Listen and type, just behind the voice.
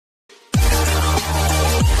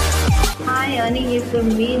Hi,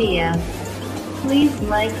 Unniyappam Media. Please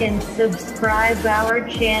like and subscribe our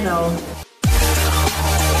channel.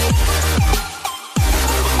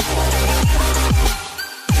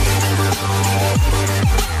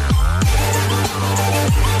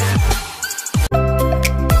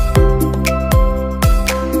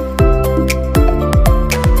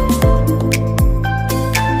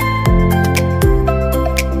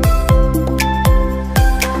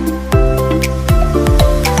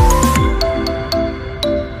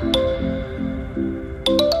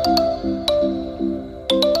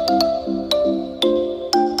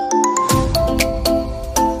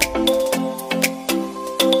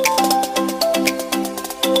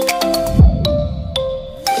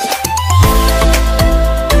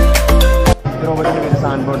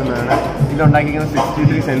 Robotics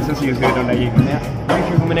 63 sensors use ചെയ്തിട്ടുണ്ടായിരിക്കുന്നത്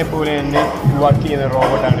ഹ്യൂമനെ പോലെ തന്നെ work ചെയ്യുന്ന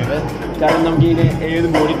റോബോട്ടാണിത്. കാരണം നമുക്ക് ഇതിനെ ഏത്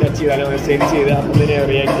ബോഡി ടച്ച് ചെയ്താലും അത് സെൻസ് ചെയ്ത് അപ്പോൾ തന്നെ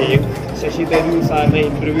റിയാക്ട് ചെയ്യും. ശശി തരൂർ സാറിനെ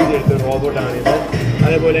ഇൻ്റർവ്യൂ ചെയ്ത റോബോട്ടാണിത്.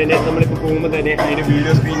 അതേപോലെ തന്നെ നമ്മളിപ്പോൾ പോകുമ്പോൾ തന്നെ അതിൻ്റെ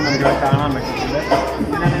വീഡിയോ സ്ക്രീൻ നമുക്ക് കാണാൻ പറ്റുന്നുണ്ട്.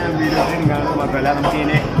 ഇതിനെ വീഡിയോ സ്ക്രീൻ കാണുന്നത് മാത്രമല്ല നമുക്ക്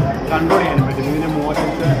ഇതിനെ കൺട്രോൾ ചെയ്യാനും പറ്റും. ഇതിൻ്റെ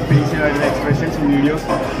മോഷൻസ്, ഫേഷ്യലായിട്ടുള്ള എക്സ്പ്രഷൻസ്, വീഡിയോസ്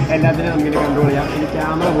എല്ലാത്തിനും നമുക്കിത് കൺട്രോൾ ചെയ്യാം. ഇനി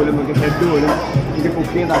ക്യാമറ പോലും നമുക്ക് ഹെഡ് പോലും ഇത്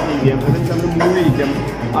കുക്ക് ചെയ്താക്കി ചെയ്യാം. എന്നിട്ട് നമ്മൾ മൂവ് ചെയ്യിക്കാം.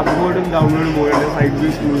 അപ്വേർഡും ഡൗൺവേർഡും പോയിട്ട് സൈഡ്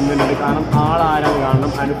വ്യൂസ് മൂവ്മെൻ്റ് ഉണ്ട്. കാരണം ആളാരാണ്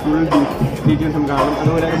കാണണം, അതിൻ്റെ ഫുൾ ഡീറ്റെയിൽസും കാണണം.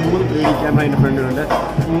 അതുപോലെ 3 3D ക്യാമറ അതിൻ്റെ ഫ്രണ്ടിലുണ്ട്.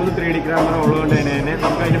 3 3D ക്യാമറ ഉള്ളതുകൊണ്ട് തന്നെ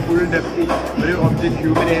നമുക്ക് അതിൻ്റെ ഫുൾ ഡെപ്തി ഒരു ഒബ്ജക്റ്റ്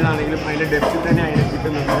ഹ്യൂമൻ ഏതാണെങ്കിലും അതിൻ്റെ ഡെപ്തിൽ തന്നെ അതിനെ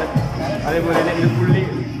കിട്ടുന്നുണ്ട്. അതേപോലെ തന്നെ ഇത് ഫുള്ളി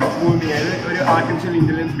മൂവിങ് ആയത് ഒരു ആർട്ടിഫിഷ്യൽ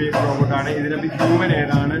ഇൻ്റലിജൻസ് ബേസ്ഡ് റോബോട്ടാണ്. ഇതിനകത്ത് ഹ്യൂമൻ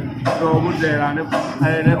ഏതാണ്, റോബോട്ട്സ് ഏതാണ്,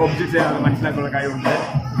 അതായത് ഒബ്ജക്ട്സ് ഏതാണ് മനസ്സിലാക്കാനുള്ള കഴിവുണ്ട്.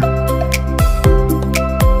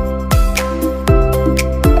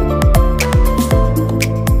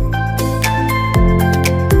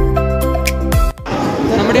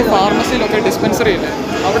 നമ്മുടെ ഫാർമസിയിലൊക്കെ ഡിസ്പെൻസറി ഇല്ലേ,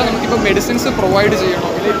 അവിടെ നമുക്കിപ്പോൾ മെഡിസിൻസ് പ്രൊവൈഡ്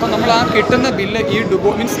ചെയ്യണമെങ്കിൽ ഇപ്പോൾ നമ്മൾ ആ കിട്ടുന്ന ബില്ല് ഈ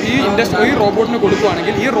ഈ റോബോട്ടിന്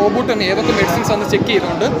കൊടുക്കുകയാണെങ്കിൽ ഈ റോബോട്ട് തന്നെ ഏതൊക്കെ മെഡിസിൻസ് ആണ് ചെക്ക്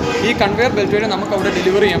ചെയ്തുകൊണ്ട് ഈ കൺവെയർ ബെൽറ്റ് വരെ നമുക്ക് അവിടെ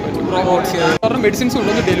ഡെലിവറി ചെയ്യാൻ പറ്റും. റോബോട്ട്സ് കാരണം മെഡിസിൻസ്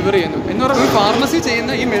ഉണ്ടെന്ന് ഡെലിവറി ചെയ്യുന്നു എന്ന് പറയുമ്പോൾ ഈ ഫാർമസി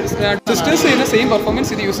ചെയ്യുന്ന ഈ സിസ്റ്റേഴ്സ് ചെയ്യുന്ന സെയിം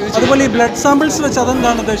പെർഫോമൻസ് ഇത് യൂസ് ചെയ്ത്. അതുപോലെ ഈ ബ്ലഡ് സാമ്പിൾസ് വെച്ച്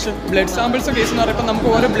അതെന്താണ് ഉദ്ദേശം? ബ്ലഡ് സാമ്പിൾസ് കേസ് എന്ന് പറയുമ്പോൾ നമുക്ക്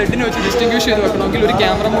ഓരോ ബ്ലഡിനെ വെച്ച് ഡിസ്റ്റിങ്ക്വിഷ് ചെയ്ത് വെക്കണമെങ്കിൽ ഒരു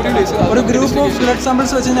ക്യാമറ മോഡ്യൂൾ യൂസ് ചെയ്ത് ഒരു ഗ്രൂപ്പ് ഓഫ് ബ്ലഡ്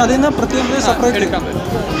സാമ്പിൾസ് വെച്ച് കഴിഞ്ഞാൽ അതിൽ നിന്ന് പ്രത്യേകം സെപ്പറേറ്റ് എടുക്കാൻ പറ്റും.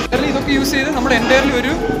 ഇതൊക്കെ യൂസ് ചെയ്ത് നമ്മുടെ എൻ്റയർലി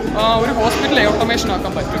ഒരു ഹോസ്പിറ്റൽ ഓട്ടോമേഷൻ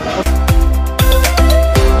ആക്കാൻ പറ്റും.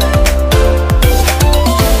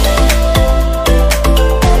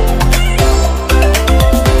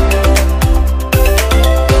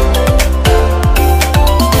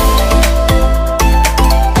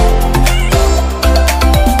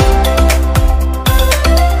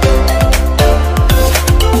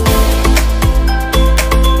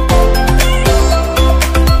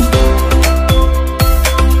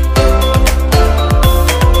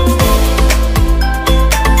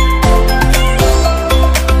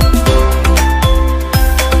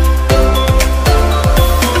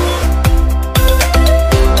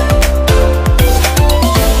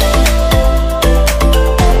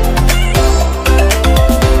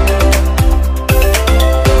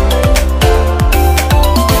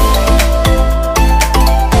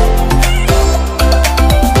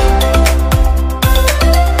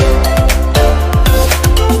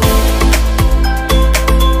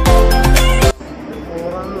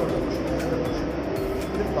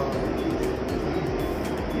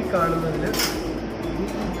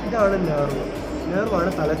 ഇതാണ് നെർവാണ്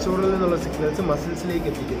തലച്ചോറിൽ നിന്നുള്ള സിഗ്നൽസ് മസിൽസിലേക്ക്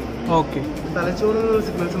എത്തിക്കുന്നത്. ഓക്കെ, തലച്ചോറിൽ നിന്നുള്ള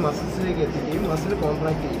സിഗ്നൽസ് മസിൽസിലേക്ക് എത്തിക്കുകയും മസിൽ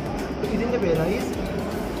കോൺട്രാക്ട് ചെയ്യും. ഇതിൻ്റെ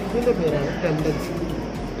പേരാണ് ടെൻഡൻസി.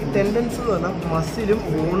 ഈ ടെൻഡൻസ് എന്ന് പറഞ്ഞാൽ മസിലും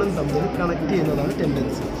ബോണും തമ്മിൽ കണക്ട് ചെയ്യുന്നതാണ്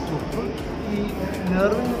ടെൻഡൻസി. അപ്പം ഈ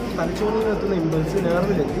നെർവിന് തലച്ചോറിൽ നിന്ന് എത്തുന്ന ഇമ്പൾസ്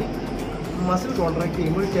നെർവിലെത്തി മസിൽ കോൺട്രാക്ട്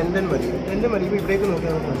ചെയ്യുമ്പോൾ ടെൻഡൻ വലിയുമ്പോൾ ഇവിടേക്ക്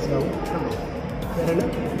നോക്കിയാൽ നമുക്ക് മനസ്സിലാവും. കണ്ടോ, വിരൽ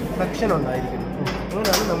ഫ്ലെക്ഷൻ ഉണ്ടായിരിക്കും.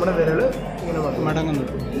 അങ്ങനെയാണ് നമ്മുടെ വിരൽ ഇങ്ങനെ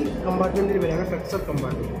മടങ്ങുന്നത്. ഈ കമ്പാർട്ട്മെൻറ്റിന് പേരാണ് ഫ്ലെക്സർ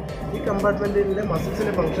കമ്പാർട്ട്മെൻറ്റ്. ഈ കമ്പാർട്ട്മെൻറ്റിലെ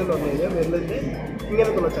മസിൽസിൻ്റെ ഫംഗ്ഷൻ എന്ന് പറഞ്ഞു കഴിഞ്ഞാൽ വിരലിൻ്റെ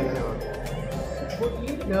ഇങ്ങനത്തുള്ള ചലനമാണ്. അപ്പോൾ ഈ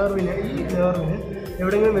നെർവിന്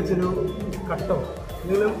എവിടെയെങ്കിലും വെച്ചൊരു കട്ടോ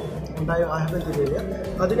എന്തെങ്കിലും ഉണ്ടായി ആഹ്ലാദം ചെയ്ത് കഴിഞ്ഞാൽ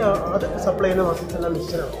അത് സപ്ലൈ ചെയ്യുന്ന മസിൽസ് എല്ലാം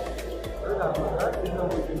നിശ്ചലമാണ്. അത് കാരണം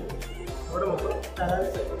അവിടെ മൊത്തം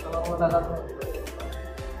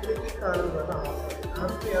ഈ കാണുന്നതാണ്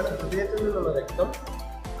ആർട്ടിയാണ് ഹൃദയത്തിൽ നിന്നുള്ള രക്തം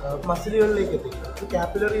മസിലുകളിലേക്ക് എത്തിക്കുന്നത്.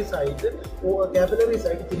 കാപ്പിലറീസ് ആയിട്ട്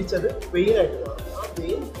തിരിച്ചത് വെയിനായിട്ട് മാറും. ആ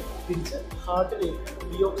വെയിൻ തിരിച്ച് ഹാർട്ടിലേക്ക്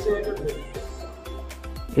ഡിയോക്സിനേറ്റഡ് വെയിൻ.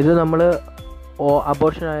 ഇത് നമ്മൾ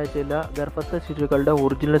അബോർഷനായ ചില ഗർഭസ്ഥ ശിശുക്കളുടെ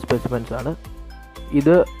ഒറിജിനൽ സ്പെസിമെൻസ് ആണ്.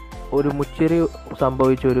 ഇത് ഒരു മുച്ചേരി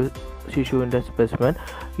സംഭവിച്ച ഒരു ശിശുവിൻ്റെ സ്പെസിമെൻ.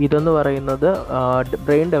 ഇതെന്ന് പറയുന്നത്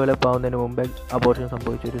ബ്രെയിൻ ഡെവലപ്പ് ആവുന്നതിന് മുമ്പേ അബോർഷൻ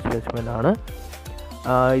സംഭവിച്ച ഒരു സ്പെസിമെൻ ആണ്.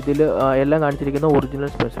 ഇതിൽ എല്ലാം കാണിച്ചിരിക്കുന്ന ഒറിജിനൽ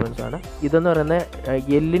സ്പെസിമെൻസ് ആണ്. ഇതെന്ന് പറയുന്നത്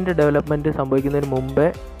എല്ലിൻ്റെ ഡെവലപ്മെൻറ്റ് സംഭവിക്കുന്നതിന് മുമ്പേ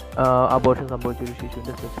അബോർഷൻ സംഭവിച്ചൊരു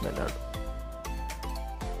ശിശുവിൻ്റെ സ്പെസിമെൻ്റാണ്.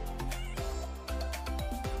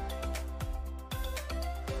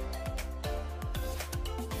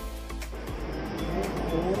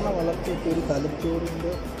 പൂർണ്ണ വളർച്ചയ്ക്ക് ഒരു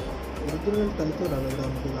തലച്ചോറിൻ്റെ ഒറിജിനൽ തലച്ചോറാണ് ഇവിടെ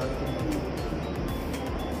നമുക്ക് കാണിക്കുന്നത്.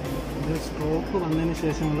 ഇത് സ്ട്രോക്ക് വന്നതിന്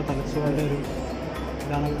ശേഷമുള്ള തലച്ചോറിൻ്റെ ഒരു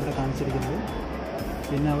ഇതാണ് ഇവിടെ കാണിച്ചിരിക്കുന്നത്.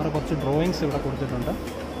 പിന്നെ അവരുടെ കുറച്ച് ഡ്രോയിങ്സ് ഇവിടെ കൊടുത്തിട്ടുണ്ട്,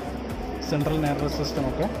 സെൻട്രൽ നെർവസ്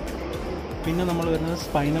സിസ്റ്റമൊക്കെ. പിന്നെ നമ്മൾ വരുന്നത്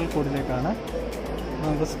സ്പൈനൽ കോഡിലേക്കാണ്.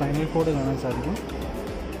 നമുക്ക് സ്പൈനൽ കോഡ് കാണാൻ സാധിക്കും.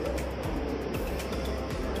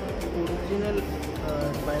 ഒറിജിനൽ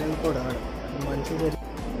സ്പൈനൽ കോഡാണ് മനുഷ്യൻ്റെ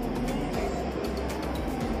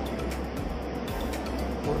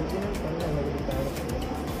ഒറിജിനൽ കണ്ണാണ് ഇതിൽ കാണിക്കുന്നത്.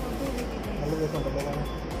 നല്ല രസമുണ്ടല്ലോ കാണാൻ.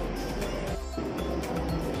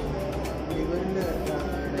 ലിവറിൻ്റെ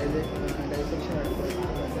ഡൈസെക്ഷനാണ്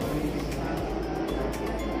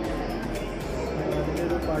അതിൻ്റെ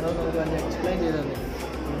ഒരു പടം നമുക്ക് അതിന് എക്സ്പ്ലെയിൻ ചെയ്ത് തന്നിട്ടുണ്ട്.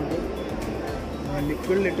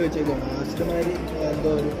 ലിക്വിഡിലിട്ട് വെച്ചേക്കാണ്, ആസ്റ്റമാരി എന്തോ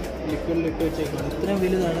ഒരു ലിക്വിഡിലിട്ട് വെച്ചേക്കാണ്. ഇത്രയും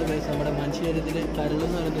വലുതാണ് ഗൈസ് നമ്മുടെ മനുഷ്യ ശരീരത്തിൽ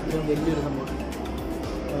കരുതെന്ന് പറയുന്നത്. ഇത്രയും വലിയൊരു സംഭവം,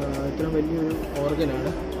 ഇത്രയും വലിയൊരു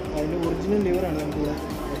ഓർഗനാണ്. അതിൻ്റെ ഒറിജിനൽ ലിവറാണ് നമുക്കിവിടെ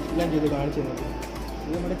എക്സ്പ്ലെയിൻ ചെയ്ത് കാണിച്ചു തന്നത്.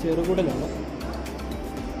 ഇത് നമ്മുടെ ചെറുകുടലാണ്,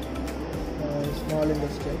 സ്മോൾ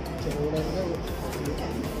ഇൻഡസ്ട്രി ചെറുകുടലിൻ്റെ.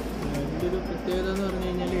 ഇതിൻ്റെ ഒരു പ്രത്യേകത എന്ന് പറഞ്ഞു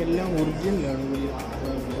കഴിഞ്ഞാൽ എല്ലാം ഒറിജിനലാണ്.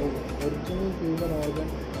 ഒറിജിനൽ ഹ്യൂമൻ ഓർഗൻ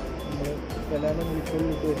നമ്മൾ കലാനം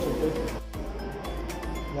ലിക്വിഡിലിട്ട് വെച്ചിട്ട്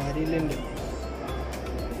വാരിയിലുണ്ട്.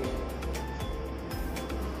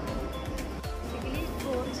 ഇതിൽ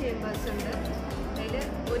 4 ചേമ്പേഴ്സ് ഉണ്ട്. അതിൽ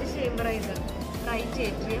ഒരു ചേമ്പറാണ് ഇത് റൈറ്റ്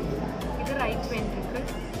ഏട്രിയം, ഇത് റൈറ്റ് വെൻട്രിക്കിൾ,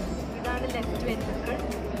 ഇതാണ് ലെഫ്റ്റ് വെൻട്രിക്കിൾ,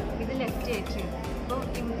 ഇത് ലെഫ്റ്റ് ഏട്രിയം. അപ്പോൾ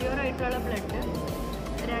ഇമ്പ്യൂർ ആയിട്ടുള്ള ബ്ലഡ്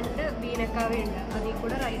 2 വീനക്കാവയുണ്ട്, അതിൽ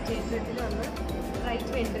കൂടെ റൈറ്റ് ഏട്രിയത്തിൽ വന്ന്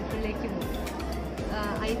റൈറ്റ് വെൻട്രിക്കിളിലേക്ക് പോകും.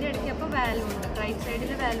 അതിൻ്റെ ഇടയ്ക്ക് അപ്പോൾ വാൽവുണ്ട്. റൈറ്റ്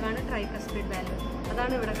സൈഡിലെ വാൽവാണ് ട്രൈകസ്പിഡ് വാൽവ്,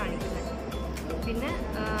 അതാണ് ഇവിടെ കാണിക്കുന്നത്. പിന്നെ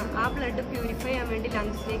ആ ബ്ലഡ് പ്യൂരിഫൈ ചെയ്യാൻ വേണ്ടി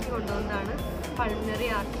ലങ്സിലേക്ക് കൊണ്ടുപോകുന്നതാണ് പൾമിനറി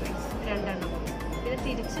ആർട്ടറീസ് 2 പിന്നെ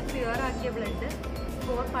തിരിച്ച് പ്യുവർ ആക്കിയ ബ്ലഡ്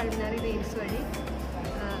 4 പൾമിനറി വെയിൻസ് വഴി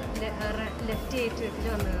ലെഫ്റ്റ് ഏട്രിയത്തിൽ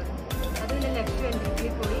വന്ന് കയറും. അത് പിന്നെ ലെഫ്റ്റ്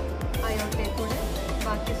വെൻട്രിക്കിളിൽ പോയി അയോട്ടയിൽ കൂടെ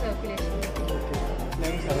ബാക്കി സർക്കുലേഷൻ.